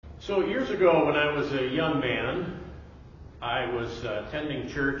So years ago when I was a young man, I was attending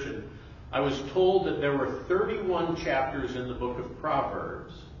church and I was told that there were 31 chapters in the book of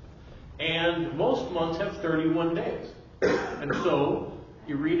Proverbs, and most months have 31 days. And so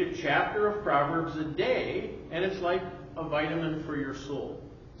you read a chapter of Proverbs a day, and it's like a vitamin for your soul.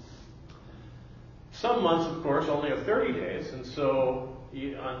 Some months, of course, only have 30 days, and so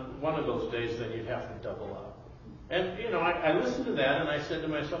on one of those days, then you'd have to double up. And, I listened to that, and I said to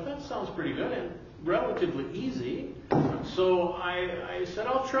myself, that sounds pretty good and relatively easy. So I said,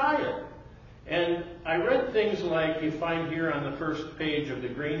 I'll try it. And I read things like you find here on the first page of the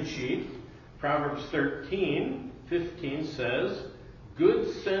green sheet. Proverbs 13:15 says, "Good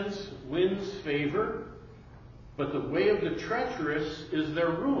sense wins favor, but the way of the treacherous is their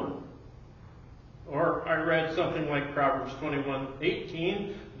ruin." Or I read something like Proverbs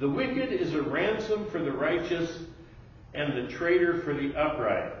 21:18, "The wicked is a ransom for the righteous, and the traitor for the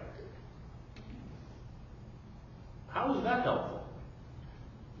upright." How is that helpful?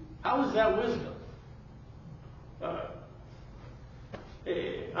 How is that wisdom?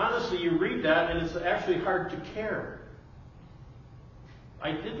 Honestly, you read that and it's actually hard to care.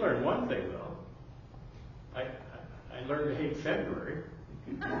 I did learn one thing, though. I learned to hate February.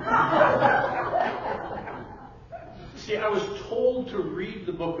 See, I was told to read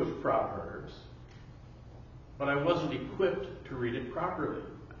the book of Proverbs, but I wasn't equipped to read it properly.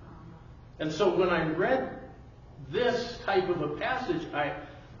 And so when I read this type of a passage,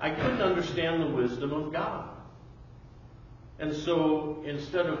 I couldn't understand the wisdom of God. And so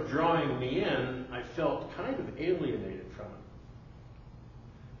instead of drawing me in, I felt kind of alienated from it.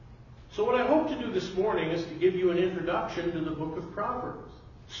 So what I hope to do this morning is to give you an introduction to the book of Proverbs,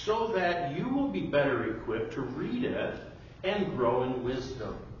 so that you will be better equipped to read it and grow in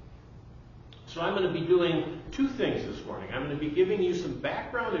wisdom. So I'm going to be doing two things this morning. I'm going to be giving you some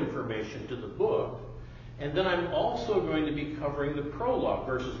background information to the book, and then I'm also going to be covering the prologue,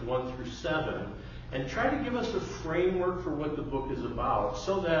 verses 1 through 7, and try to give us a framework for what the book is about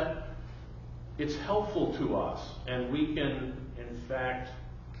so that it's helpful to us and we can, in fact,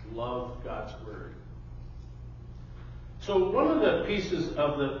 love God's Word. So one of the pieces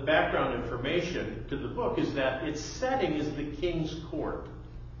of the background information to the book is that its setting is the king's court.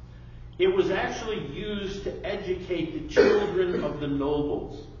 It was actually used to educate the children of the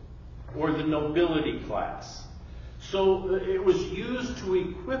nobles, or the nobility class. So it was used to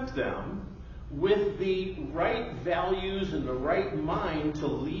equip them with the right values and the right mind to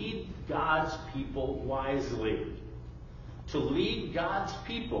lead God's people wisely. To lead God's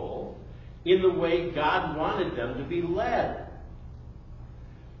people in the way God wanted them to be led.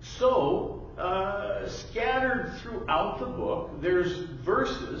 So, scattered throughout the book, there's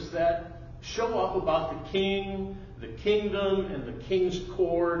verses that show up about the king, the kingdom, and the king's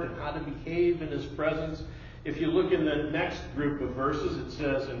court, and how to behave in his presence. If you look in the next group of verses, it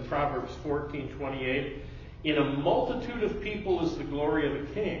says in Proverbs 14:28, "In a multitude of people is the glory of a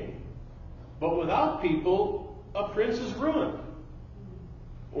king, but without people a prince is ruined."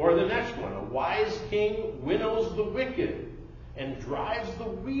 Or the next one, "A wise king winnows the wicked and drives the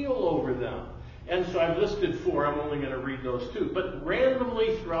wheel over them." And so I've listed four. I'm only going to read those two. But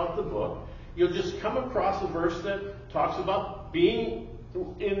randomly throughout the book, you'll just come across a verse that talks about being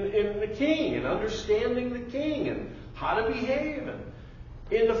in the king and understanding the king and how to behave. And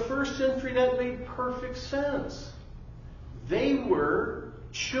in the first century, that made perfect sense. They were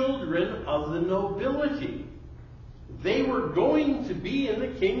children of the nobility. They were going to be in the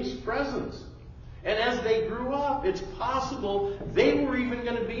king's presence. And as they grew up, it's possible they were even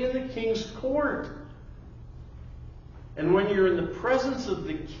going to be in the king's court. And when you're in the presence of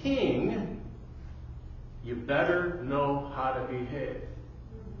the king, you better know how to behave.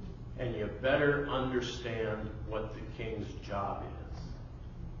 And you better understand what the king's job is.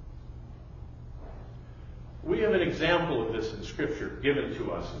 We have an example of this in Scripture given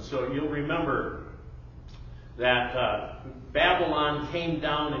to us. And so you'll remember that Babylon came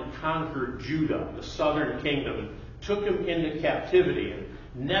down and conquered Judah, the southern kingdom, and took him into captivity. And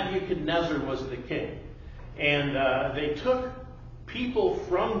Nebuchadnezzar was the king. And they took people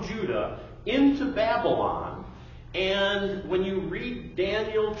from Judah into Babylon. And when you read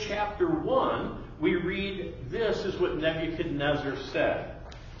Daniel chapter 1, we read this is what Nebuchadnezzar said.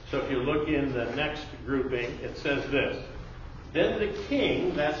 So if you look in the next grouping, it says this: "Then the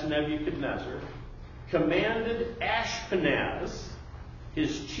king," that's Nebuchadnezzar, "commanded Ashpenaz,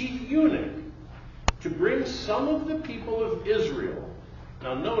 his chief eunuch, to bring some of the people of Israel."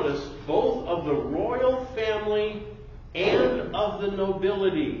 Now notice, both of the royal family and of the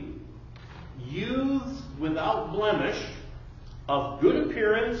nobility, youths without blemish, of good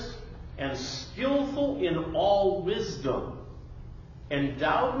appearance and skillful in all wisdom,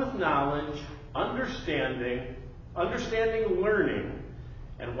 endowed with knowledge, understanding, learning,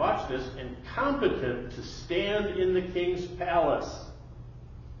 and watch this, and competent to stand in the king's palace,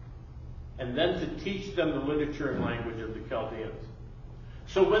 and then to teach them the literature and language of the Chaldeans.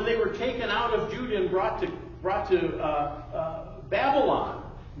 So when they were taken out of Judah and brought to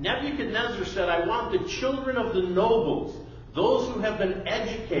Babylon, Nebuchadnezzar said, I want the children of the nobles, those who have been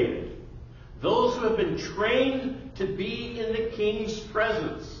educated, those who have been trained to be in the king's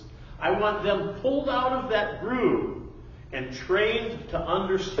presence. I want them pulled out of that groove and trained to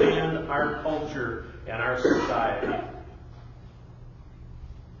understand our culture and our society.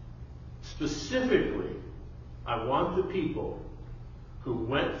 Specifically, I want the people who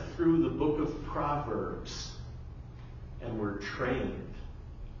went through the book of Proverbs and were trained.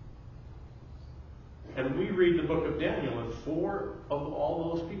 And we read the book of Daniel, and 4 of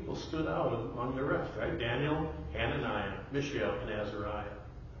all those people stood out among the rest, right? Daniel, Hananiah, Mishael, and Azariah.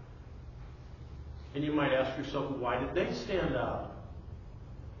 And you might ask yourself, why did they stand out?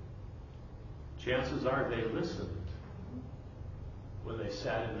 Chances are they listened when they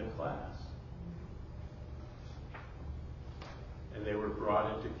sat in the class. And they were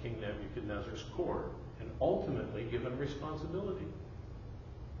brought into King Nebuchadnezzar's court and ultimately given responsibility.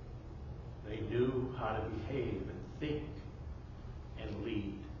 They knew how to behave and think and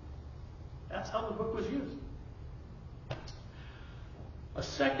lead. That's how the book was used. A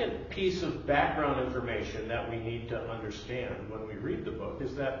second piece of background information that we need to understand when we read the book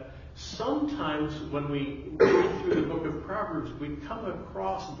is that sometimes when we read through the book of Proverbs, we come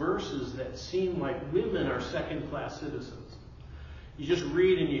across verses that seem like women are second-class citizens. You just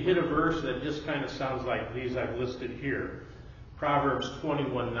read and you hit a verse that just kind of sounds like these I've listed here. Proverbs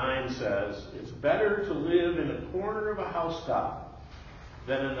 21:9 says, it's better to live in a corner of a housetop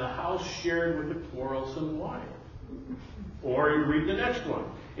than in a house shared with a quarrelsome wife. Or you read the next one.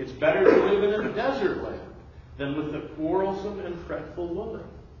 It's better to live in a desert land than with a quarrelsome and fretful woman.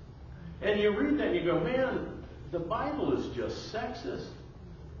 And you read that and you go, man, the Bible is just sexist.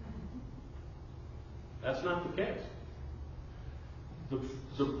 That's not the case.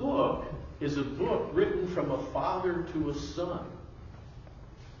 The book is a book written from a father to a son.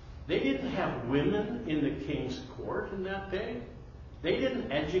 They didn't have women in the king's court in that day. They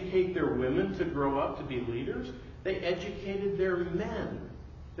didn't educate their women to grow up to be leaders. They educated their men,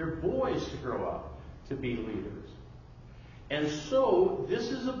 their boys, to grow up to be leaders. And so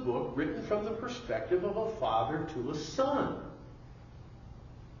this is a book written from the perspective of a father to a son.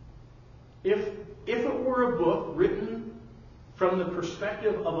 If it were a book written from the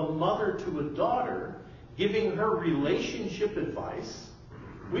perspective of a mother to a daughter, giving her relationship advice,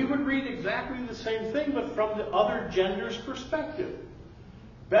 we would read exactly the same thing, but from the other gender's perspective.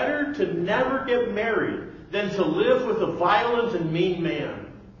 Better to never get married than to live with a violent and mean man.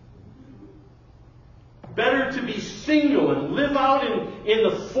 Better to be single and live out in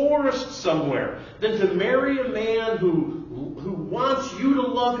the forest somewhere than to marry a man who wants you to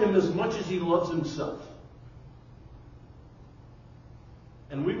love him as much as he loves himself.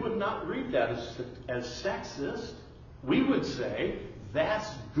 And we would not read that as sexist. We would say that's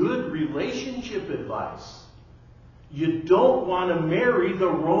good relationship advice. You don't want to marry the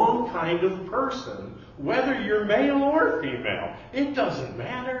wrong kind of person, whether you're male or female. It doesn't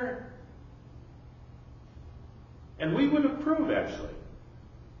matter. And we would approve, actually,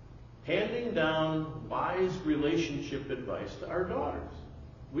 handing down wise relationship advice to our daughters.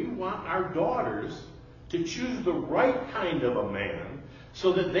 We want our daughters to choose the right kind of a man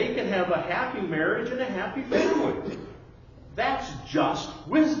so that they can have a happy marriage and a happy family. That's just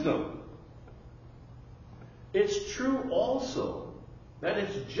wisdom. It's true also that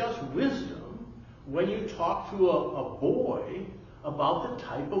it's just wisdom when you talk to a boy about the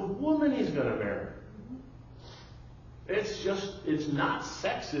type of woman he's going to marry. It's not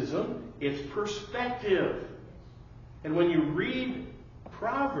sexism, it's perspective. And when you read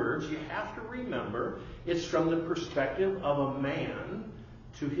Proverbs, you have to remember it's from the perspective of a man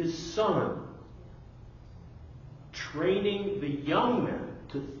to his son, training the young men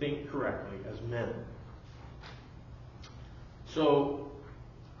to think correctly as men. So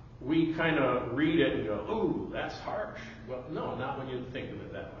we kind of read it and go, ooh, that's harsh. Well, no, not when you think of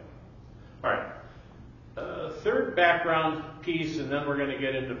it that way. All right. Third background piece, and then we're going to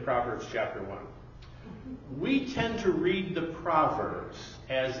get into Proverbs chapter 1. We tend to read the Proverbs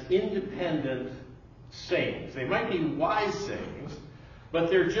as independent sayings. They might be wise sayings, but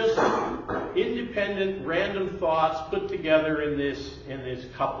they're just independent, random thoughts put together in these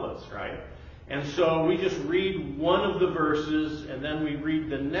couplets, right? And so we just read one of the verses, and then we read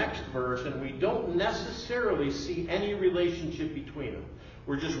the next verse, and we don't necessarily see any relationship between them.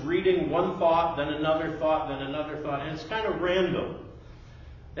 We're just reading one thought, then another thought, then another thought, and it's kind of random.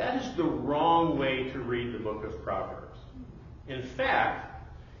 That is the wrong way to read the book of Proverbs. In fact,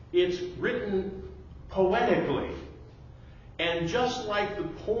 it's written poetically. And just like the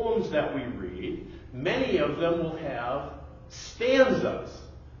poems that we read, many of them will have stanzas.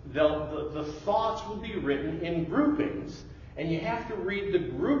 The thoughts will be written in groupings, and you have to read the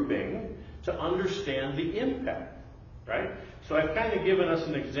grouping to understand the impact, right? So I've kind of given us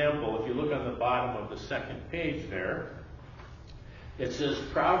an example. If you look on the bottom of the second page there, it says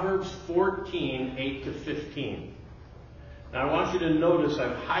Proverbs 14, 8 to 15. Now I want you to notice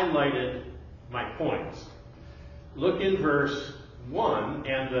I've highlighted my points. Look in verse 1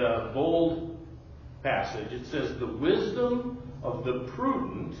 and the bold passage. It says, the wisdom of the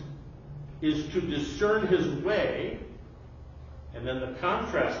prudent is to discern his way. And then the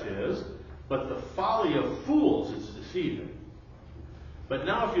contrast is, but the folly of fools is deceiving. But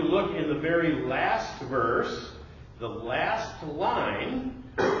now if you look in the very last verse, the last line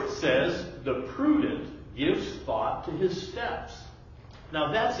says, the prudent gives thought to his steps.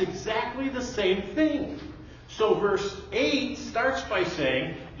 Now that's exactly the same thing. So verse 8 starts by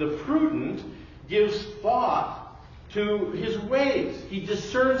saying, the prudent gives thought to his ways. He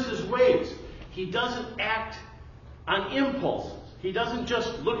discerns his ways. He doesn't act on impulses. He doesn't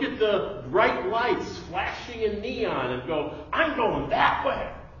just look at the bright lights flashing in neon and go, I'm going that way.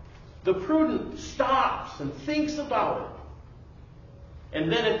 The prudent stops and thinks about it.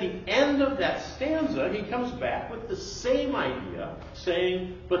 And then at the end of that stanza, he comes back with the same idea,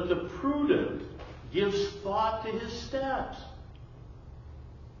 saying, but the prudent gives thought to his steps.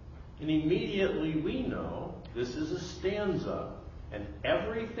 And immediately we know this is a stanza, and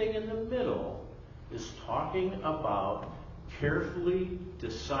everything in the middle is talking about carefully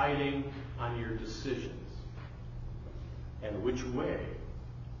deciding on your decisions and which way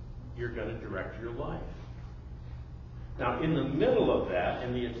you're going to direct your life. Now, in the middle of that,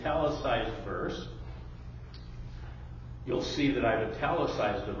 in the italicized verse, you'll see that I've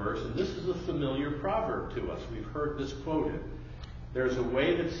italicized the verse, and this is a familiar proverb to us. We've heard this quoted. There's a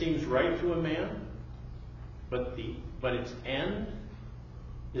way that seems right to a man, but its end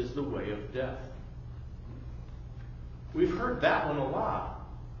is the way of death. We've heard that one a lot,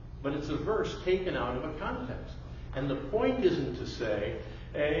 but it's a verse taken out of a context. And the point isn't to say,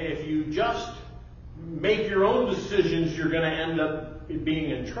 hey, if you just make your own decisions, you're going to end up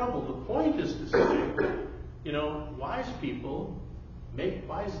being in trouble. The point is to say, wise people make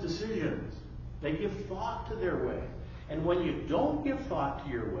wise decisions. They give thought to their way. And when you don't give thought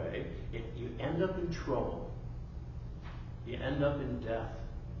to your way, you end up in trouble. You end up in death.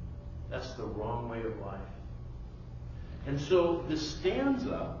 That's the wrong way of life. And so the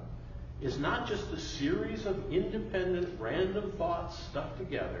stanza is not just a series of independent, random thoughts stuck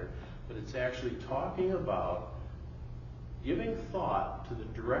together, but it's actually talking about giving thought to the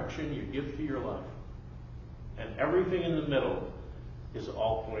direction you give to your life. And everything in the middle is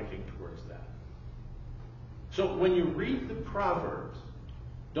all pointing towards that. So when you read the Proverbs,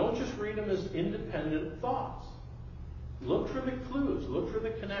 don't just read them as independent thoughts. Look for the clues. Look for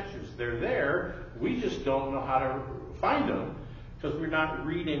the connections. They're there. We just don't know how to find them because we're not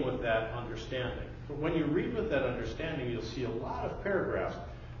reading with that understanding. But when you read with that understanding, you'll see a lot of paragraphs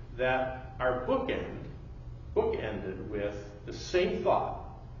that are bookended with the same thought,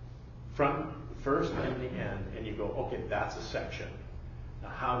 first and the end, and you go, okay, that's a section. Now,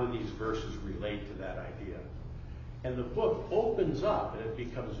 how do these verses relate to that idea? And the book opens up and it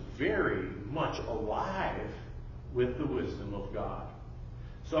becomes very much alive with the wisdom of God.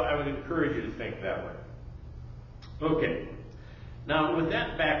 So I would encourage you to think that way. Okay. Now, with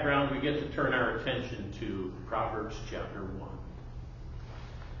that background, we get to turn our attention to Proverbs chapter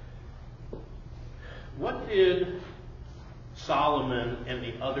 1. What did Solomon and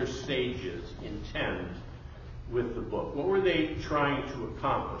the other sages intend with the book? What were they trying to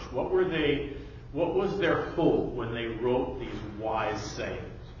accomplish? What was their hope when they wrote these wise sayings?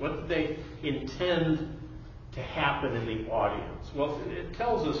 What did they intend to happen in the audience? Well, it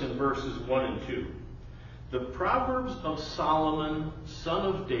tells us in verses 1 and 2. The Proverbs of Solomon, son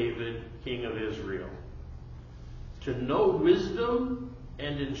of David, king of Israel. To know wisdom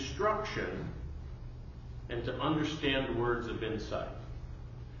and instruction, and to understand words of insight.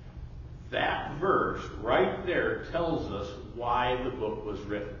 That verse right there tells us why the book was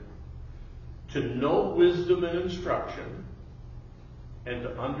written. To know wisdom and instruction, and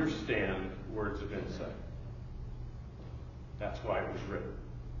to understand words of insight. That's why it was written.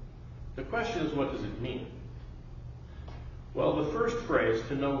 The question is, what does it mean? Well, the first phrase,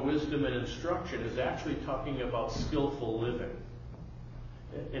 to know wisdom and instruction, is actually talking about skillful living.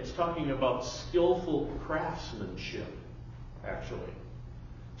 It's talking about skillful craftsmanship, actually.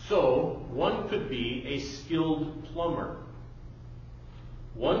 So, one could be a skilled plumber.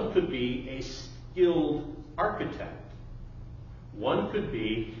 One could be a skilled architect. One could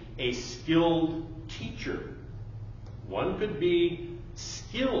be a skilled teacher. One could be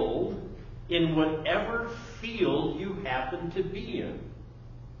skilled in whatever field you happen to be in.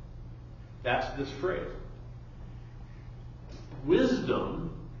 That's this phrase.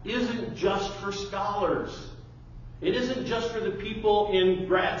 Wisdom isn't just for scholars. It isn't just for the people in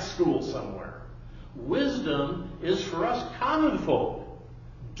grad school somewhere. Wisdom is for us common folk,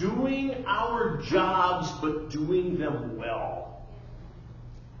 doing our jobs but doing them well.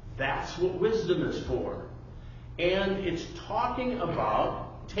 That's what wisdom is for. And it's talking about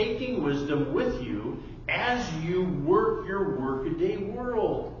taking wisdom with you as you work your workaday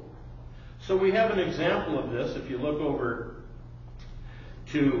world. So we have an example of this. If you look over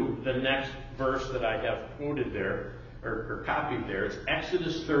to the next verse that I have quoted there, or copied there, it's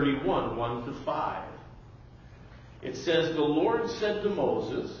Exodus 31, 1 to 5. It says, "The Lord said to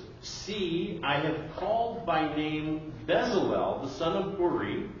Moses, See, I have called by name Bezalel, the son of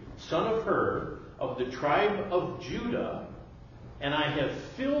Uri, son of Hur, of the tribe of Judah, and I have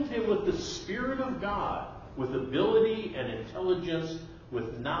filled him with the Spirit of God, with ability and intelligence,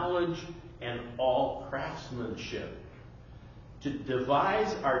 with knowledge and all craftsmanship, to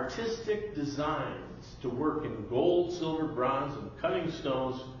devise artistic designs, to work in gold, silver, bronze, and cutting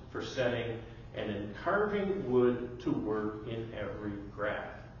stones for setting, and in carving wood to work in every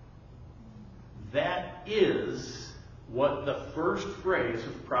craft." That is what the first phrase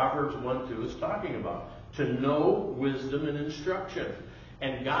of Proverbs 1:2 is talking about. To know wisdom and instruction.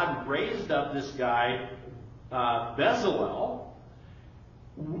 And God raised up this guy, Bezalel,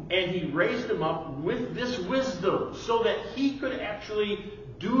 and he raised him up with this wisdom so that he could actually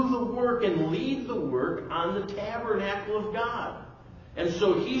do the work and lead the work on the tabernacle of God. And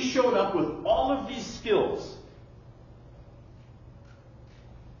so he showed up with all of these skills.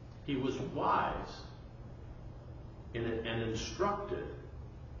 He was wise in it and instructed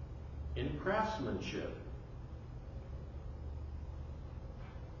in craftsmanship.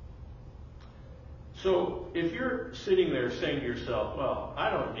 So if you're sitting there saying to yourself, well, I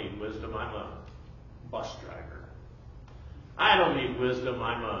don't need wisdom, I'm a bus driver. I don't need wisdom,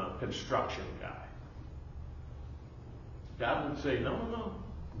 I'm a construction guy. God would say, no,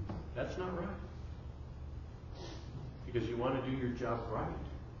 that's not right. Because you want to do your job right.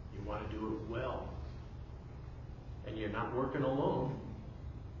 You want to do it well. And you're not working alone.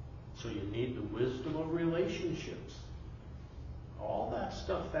 So you need the wisdom of relationships. All that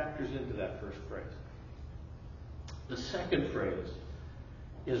stuff factors into that first phrase. The second phrase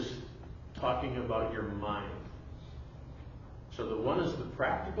is talking about your mind. So the one is the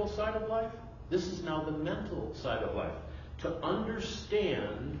practical side of life. This is now the mental side of life. To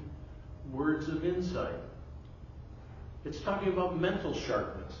understand words of insight. It's talking about mental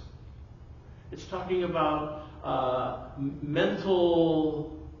sharpness. It's talking about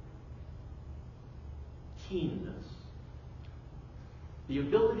mental keenness. The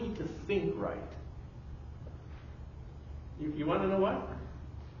ability to think right. You want to know why?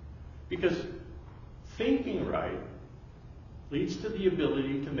 Because thinking right leads to the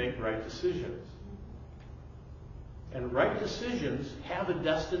ability to make right decisions. And right decisions have a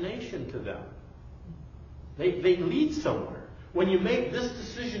destination to them. They lead somewhere. When you make this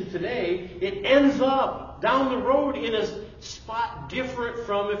decision today, it ends up down the road in a spot different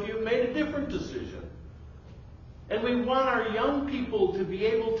from if you made a different decision. And we want our young people to be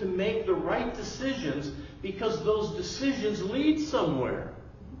able to make the right decisions because those decisions lead somewhere.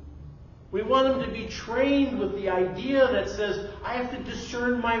 We want them to be trained with the idea that says, I have to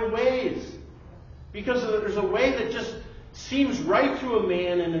discern my ways. Because there's a way that just seems right to a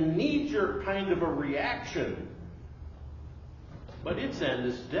man in a knee-jerk kind of a reaction. But its end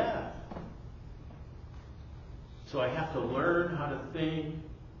is death. So I have to learn how to think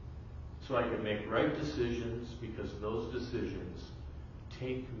so I can make right decisions because those decisions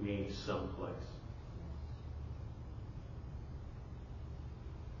take me someplace.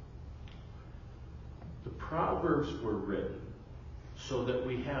 The Proverbs were written so that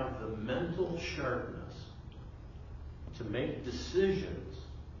we have the mental sharpness to make decisions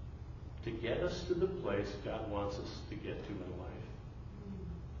to get us to the place God wants us to get to in life.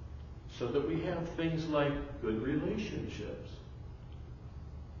 So that we have things like good relationships.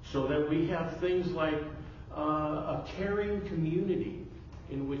 So that we have things like a caring community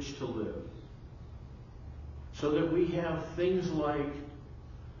in which to live. So that we have things like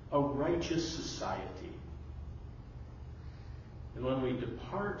a righteous society. And when we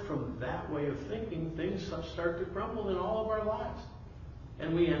depart from that way of thinking, things start to crumble in all of our lives.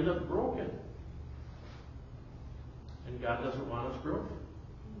 And we end up broken. And God doesn't want us broken.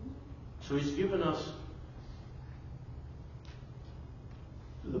 So He's given us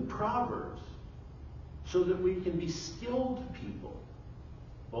the Proverbs so that we can be skilled people,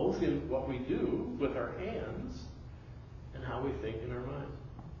 both in what we do with our hands and how we think in our minds.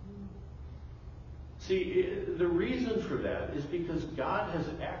 See, the reason for that is because God has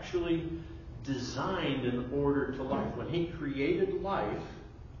actually designed an order to life. When He created life,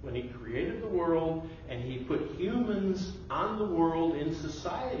 when He created the world, and He put humans on the world in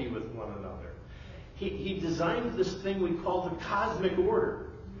society with one another, He designed this thing we call the cosmic order.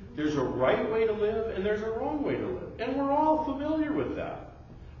 There's a right way to live, and there's a wrong way to live. And we're all familiar with that.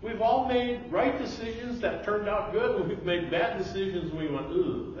 We've all made right decisions that turned out good, and we've made bad decisions, and we went,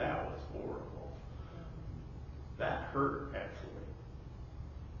 ooh, that was horrible. That hurt, actually.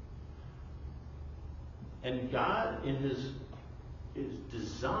 And God, in His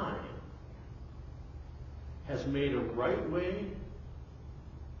design, has made a right way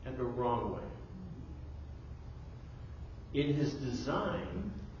and a wrong way. In His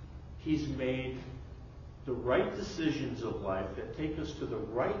design, He's made the right decisions of life that take us to the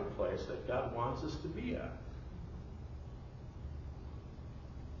right place that God wants us to be at.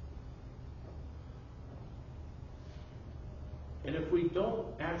 And if we don't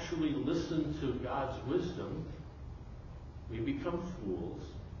actually listen to God's wisdom, we become fools,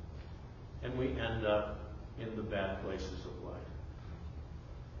 and we end up in the bad places of life.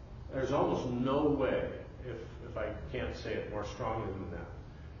 There's almost no way, if I can't say it more strongly than that,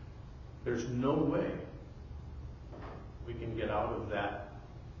 there's no way we can get out of that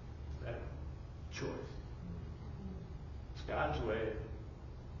choice. It's God's way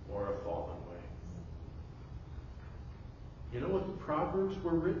or a fallen way. You know what the Proverbs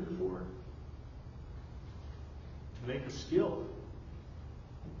were written for? To make us skilled,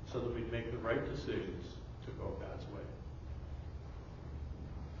 so that we make the right decisions to go God's way.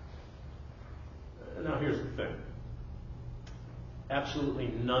 Now here's the thing. Absolutely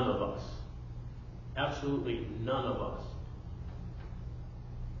none of us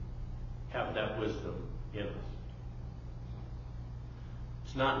have that wisdom in us.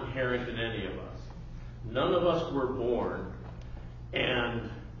 It's not inherent in any of us. None of us were born and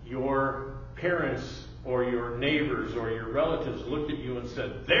your parents or your neighbors or your relatives looked at you and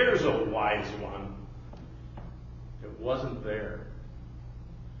said, "There's a wise one." It wasn't there.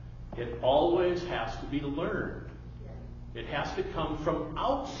 It always has to be learned. It has to come from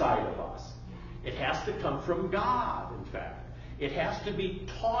outside of us. It has to come from God, in fact. It has to be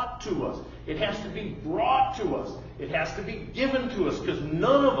taught to us. It has to be brought to us. It has to be given to us, because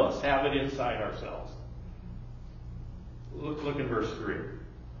none of us have it inside ourselves. Look in verse 3.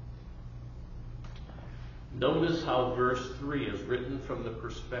 Notice how verse 3 is written from the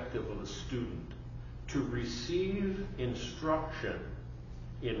perspective of a student. To receive instruction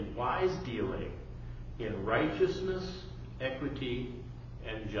in wise dealing, in righteousness, equity,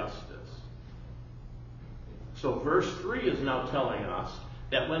 and justice. So verse 3 is now telling us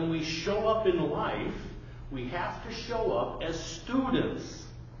that when we show up in life, we have to show up as students.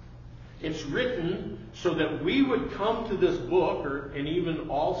 It's written so that we would come to this book, and even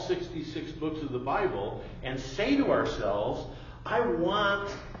all 66 books of the Bible, and say to ourselves, I want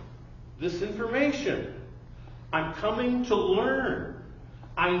this information. I'm coming to learn.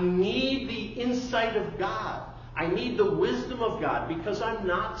 I need the insight of God. I need the wisdom of God, because I'm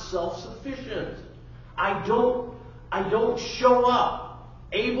not self-sufficient. I don't show up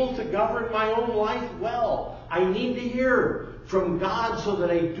able to govern my own life well. I need to hear from God so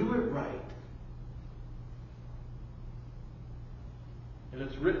that I do it right. And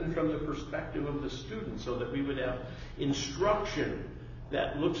it's written from the perspective of the student, so that we would have instruction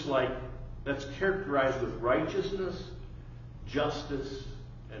that looks like, that's characterized with righteousness, justice,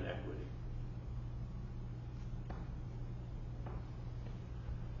 and equity.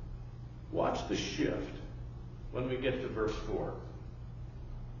 Watch the shift when we get to verse 4.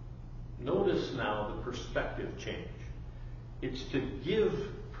 Notice now the perspective change. It's to give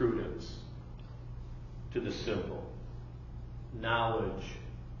prudence to the simple, knowledge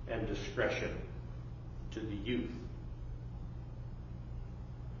and discretion to the youth.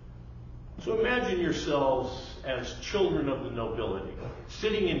 So imagine yourselves as children of the nobility,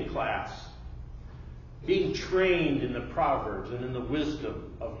 sitting in class, being trained in the Proverbs and in the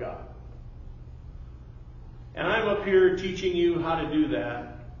wisdom of God. And I'm up here teaching you how to do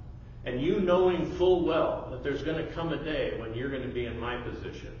that, and you knowing full well that there's going to come a day when you're going to be in my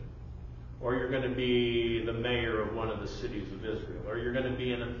position, or you're going to be the mayor of one of the cities of Israel, or you're going to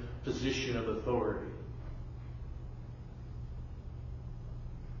be in a position of authority.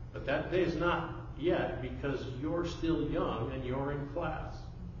 But that day is not yet, because you're still young and you're in class.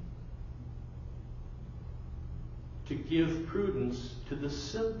 To give prudence to the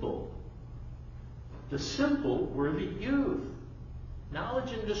simple. The simple were the youth.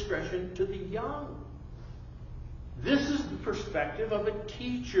 Knowledge and discretion to the young. This is the perspective of a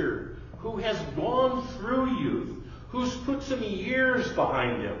teacher who has gone through youth, who's put some years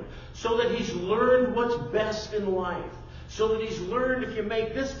behind him, so that he's learned what's best in life. So that he's learned, if you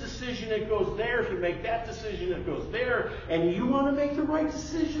make this decision, it goes there. If you make that decision, it goes there. And you want to make the right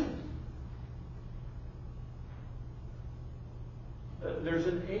decision. There's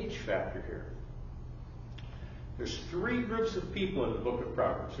an age factor here. There's three groups of people in the book of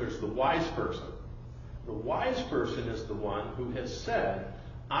Proverbs. There's the wise person. The wise person is the one who has said,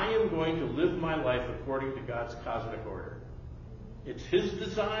 I am going to live my life according to God's cosmic order. It's His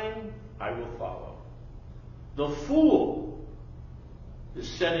design, I will follow. The fool is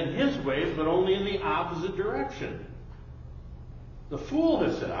set in his ways, but only in the opposite direction. The fool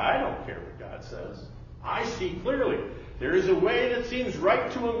has said, I don't care what God says. I see clearly. There is a way that seems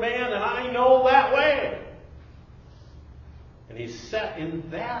right to a man, and I know that way. And he's set in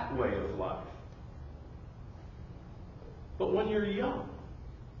that way of life. But when you're young,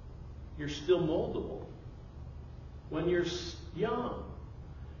 you're still moldable. When you're young,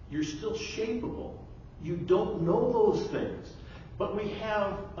 you're still shapeable. You don't know those things. But we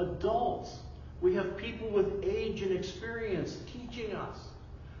have adults. We have people with age and experience teaching us.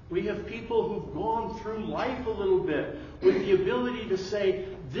 We have people who've gone through life a little bit with the ability to say,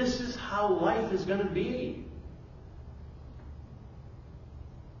 this is how life is going to be.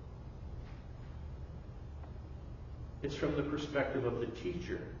 It's from the perspective of the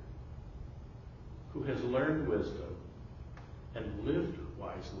teacher who has learned wisdom and lived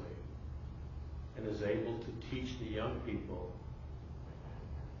wisely and is able to teach the young people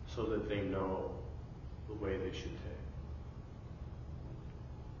so that they know the way they should take.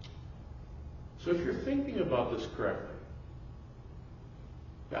 So if you're thinking about this correctly,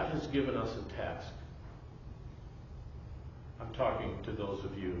 God has given us a task. I'm talking to those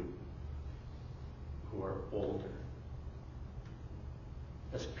of you who are older.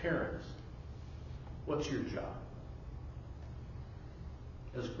 As parents, what's your job?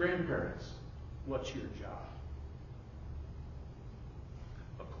 As grandparents, what's your job?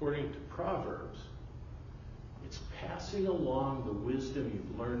 According to Proverbs, it's passing along the wisdom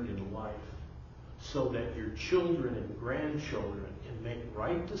you've learned in life so that your children and grandchildren can make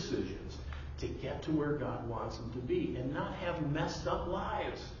right decisions to get to where God wants them to be and not have messed up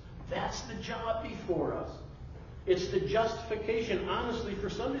lives. That's the job before us. It's the justification, honestly, for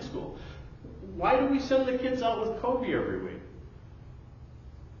Sunday school. Why do we send the kids out with Kobe every week?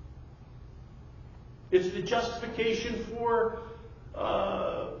 It's the justification for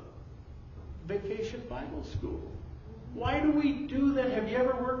Vacation Bible School. Why do we do that? Have you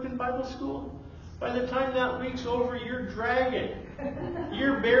ever worked in Bible school? By the time that week's over, you're dragging.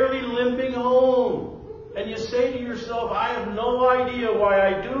 You're barely limping home. And you say to yourself, I have no idea why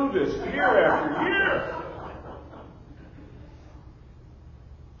I do this year after year.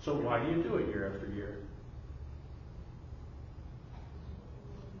 So why do you do it year after year?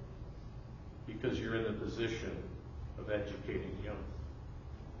 Because you're in the position of educating young.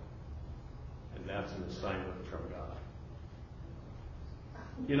 And that's an assignment from God.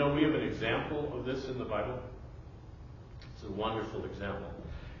 You know, we have an example of this in the Bible. It's a wonderful example.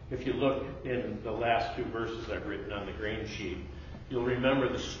 If you look in the last two verses I've written on the grain sheet, you'll remember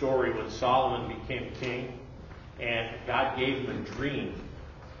the story when Solomon became king and God gave him a dream.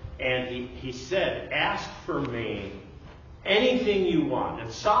 And he said, ask for me anything you want.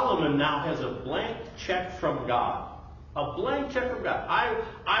 And Solomon now has a blank check from God. A blank check from God.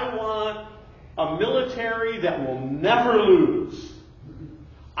 I want a military that will never lose.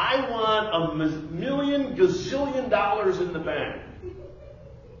 I want $1 million gazillion dollars in the bank.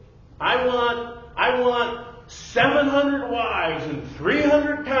 I want 700 wives and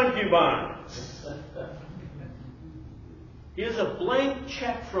 300 concubines. He has a blank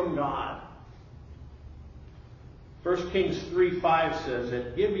check from God. 1 Kings 3:5 says,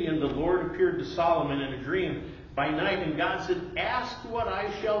 at Gibeon the Lord appeared to Solomon in a dream by night, and God said, ask what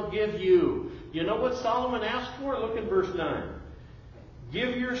I shall give you. You know what Solomon asked for? Look at verse 9.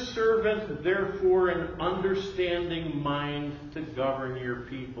 Give your servant, therefore, an understanding mind to govern your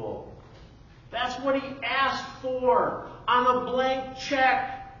people. That's what he asked for on a blank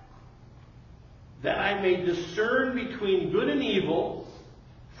check. That I may discern between good and evil,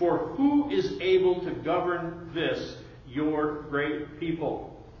 for who is able to govern this, your great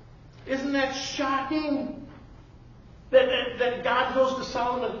people? Isn't that shocking? That God goes to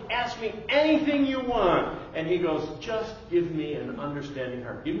Solomon, ask me anything you want. And he goes, just give me an understanding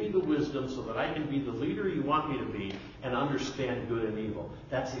heart. Give me the wisdom so that I can be the leader you want me to be and understand good and evil.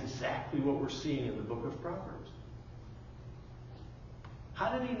 That's exactly what we're seeing in the book of Proverbs.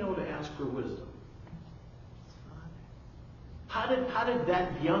 How did he know to ask for wisdom? How did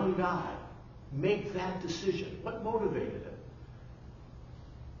that young guy make that decision? What motivated him?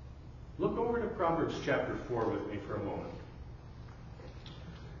 Look over to Proverbs chapter 4 with me for a moment.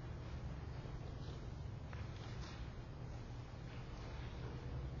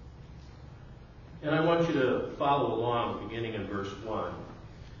 And I want you to follow along beginning in verse 1.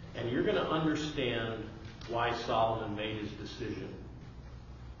 And you're going to understand why Solomon made his decision.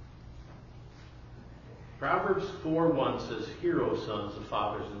 Proverbs 4:1 says, hear, O sons, the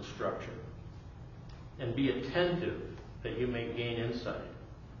father's instruction, and be attentive that you may gain insight.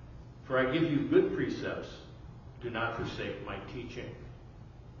 For I give you good precepts. Do not forsake my teaching.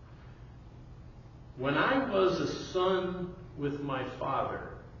 When I was a son with my father,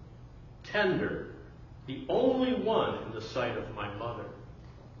 tender, the only one in the sight of my mother.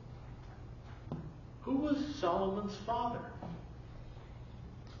 Who was Solomon's father?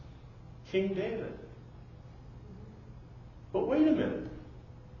 King David. But wait a minute.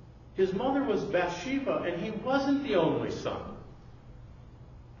 His mother was Bathsheba, and he wasn't the only son.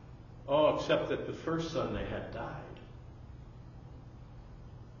 Oh, except that the first son they had died.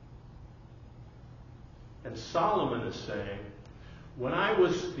 And Solomon is saying, when I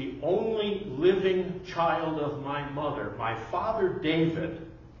was the only living child of my mother, my father David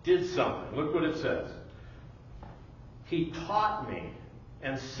did something. Look what it says. He taught me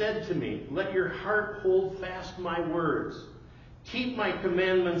and said to me, let your heart hold fast my words. Keep my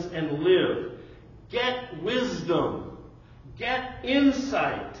commandments and live. Get wisdom. Get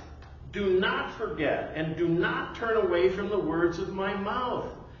insight. Do not forget and do not turn away from the words of my mouth.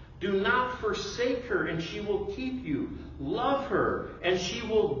 Do not forsake her, and she will keep you. Love her, and she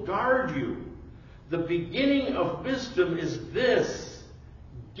will guard you. The beginning of wisdom is this.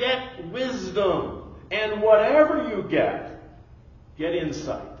 Get wisdom, and whatever you get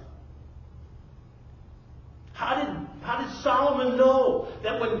insight. How did Solomon know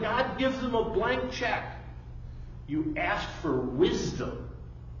that when God gives him a blank check, you ask for wisdom?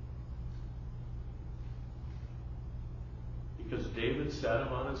 Because David sat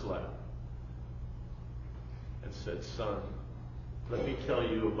him on his lap and said, son, let me tell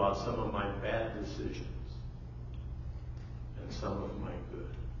you about some of my bad decisions and some of my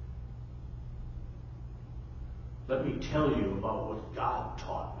good. Let me tell you about what God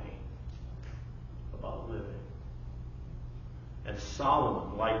taught me about living. And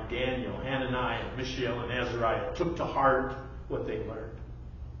Solomon, like Daniel, Hananiah, Mishael, and Azariah, took to heart what they learned.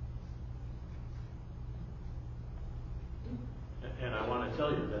 And I want to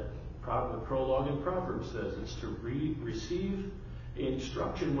tell you that the prologue in Proverbs says it's to receive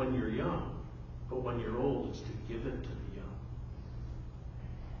instruction when you're young, but when you're old, it's to give it to the young.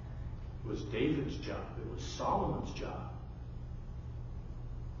 It was David's job. It was Solomon's job.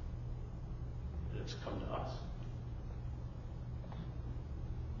 And it's come to us.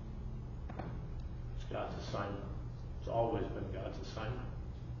 It's God's assignment. It's always been God's assignment.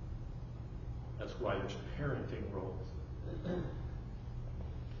 That's why there's parenting roles.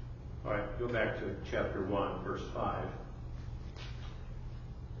 All right, go back to chapter 1, verse 5.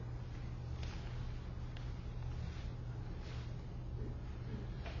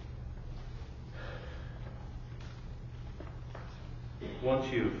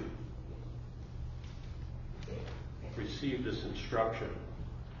 Once you've received this instruction,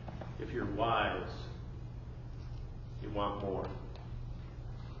 if you're wise, you want more.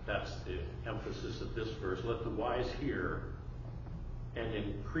 That's the emphasis of this verse. Let the wise hear and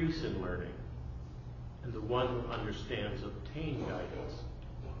increase in learning, and the one who understands obtain guidance.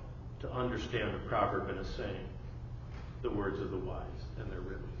 To understand a proverb and a saying, the words of the wise and their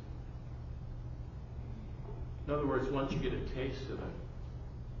riddles. In other words, once you get a taste of it,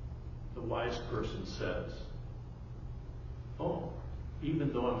 the wise person says, oh,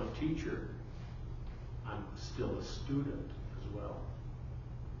 even though I'm a teacher, I'm still a student as well.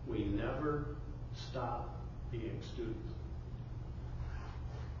 We never stop being students.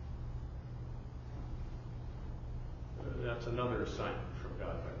 That's another assignment from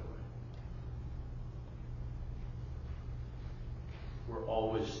God, by the way. We're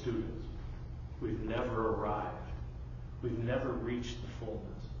always students. we've never arrived. We've never reached the fullness.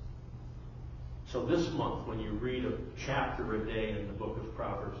 So this month, when you read a chapter a day in the book of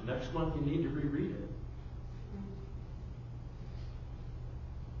Proverbs, next month you need to reread it.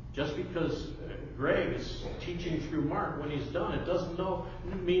 Just because Greg is teaching through Mark when he's done, it doesn't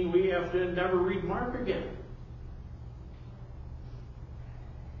mean we have to never read Mark again.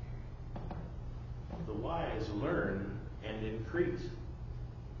 The wise learn and increase.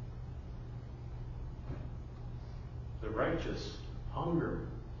 The righteous hunger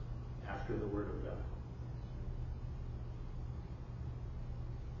after the Word of God.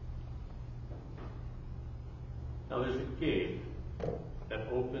 Now there's a gate that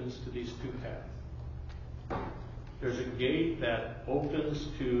opens to these two paths. There's a gate that opens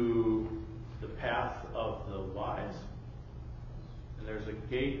to the path of the wise, and there's a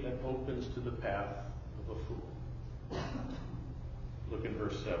gate that opens to the path of a fool. Look in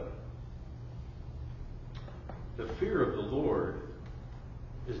verse 7. The fear of the Lord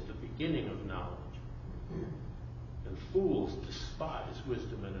is the beginning of knowledge, and fools despise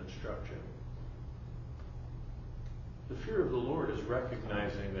wisdom and instruction. The fear of the Lord is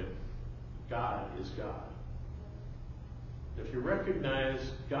recognizing that God is God. If you recognize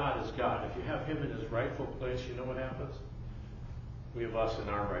God as God, if you have Him in His rightful place, you know what happens? We have us in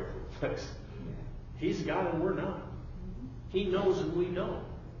our rightful place. He's God and we're not. He knows and we don't.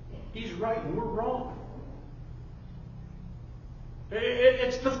 He's right and we're wrong.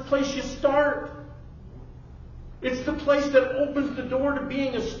 It's the place you start. It's the place that opens the door to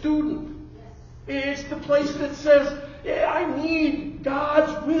being a student. It's the place that says, I need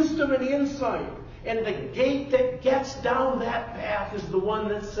God's wisdom and insight. And the gate that gets down that path is the one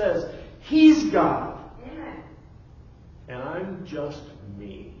that says, He's God. Amen. And I'm just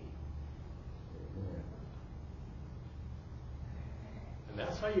me. And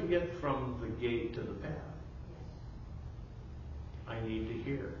that's how you get from the gate to the path. I need to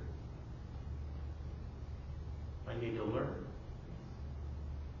hear. I need to learn.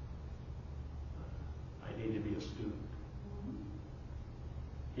 I need to be a student.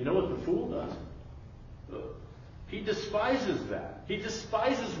 You know what the fool does? He despises that. He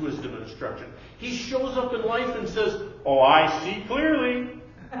despises wisdom and instruction. He shows up in life and says, oh, I see clearly.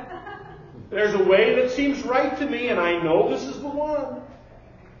 There's a way that seems right to me, and I know this is the one.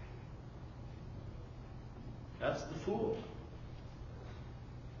 That's the fool.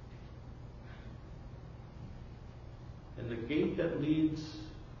 And the gate that leads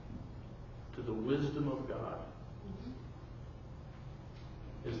to the wisdom of God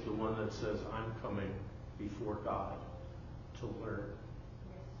is the one that says, I'm coming before God to learn.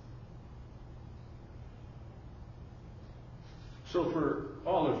 So for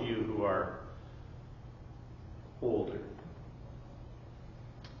all of you who are older,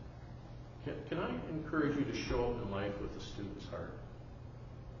 can I encourage you to show up in life with a student's heart?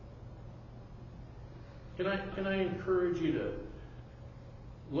 Can I encourage you to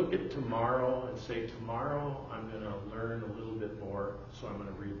look at tomorrow and say, tomorrow I'm going to learn a little bit more, so I'm going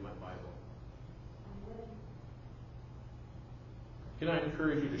to read my Bible. Can I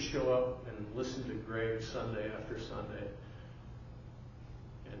encourage you to show up and listen to Greg Sunday after Sunday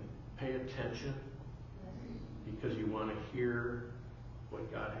and pay attention because you want to hear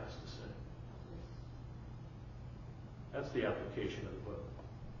what God has to say? That's the application of the book.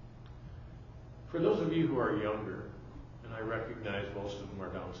 For those of you who are younger, and I recognize most of them are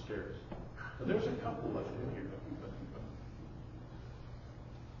downstairs, but there's a couple left in here.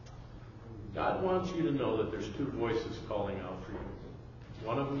 God wants you to know that there's two voices calling out for you.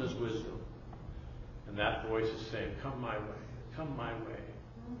 One of them is wisdom. And that voice is saying, come my way, come my way.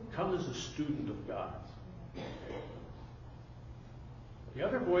 Come as a student of God. The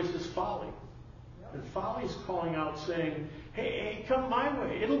other voice is folly. And folly is calling out saying, hey, come my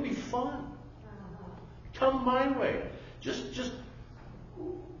way. It'll be fun. Come my way. Just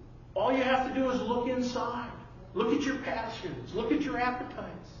all you have to do is look inside. Look at your passions. Look at your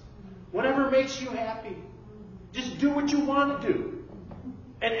appetites. Whatever makes you happy. Just do what you want to do.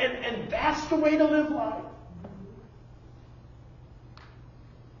 And that's the way to live life.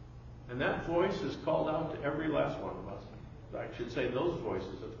 And that voice is called out to every last one of us. I should say those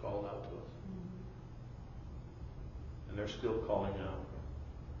voices have called out to us. And they're still calling out.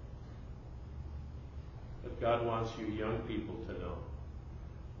 But God wants you young people to know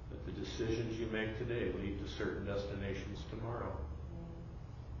that the decisions you make today lead to certain destinations tomorrow.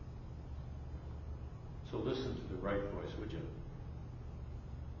 So listen to the right voice, would you?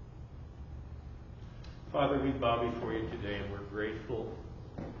 Father, we bow before you today, and we're grateful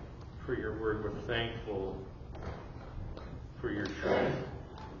for your word. We're thankful for your truth.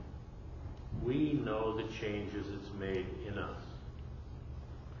 we know the changes it's made in us.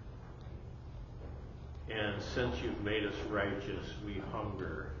 And since you've made us righteous, we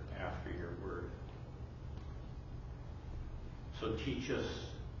hunger after your word. So teach us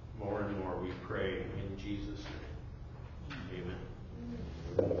more and more, we pray in Jesus' name. Amen.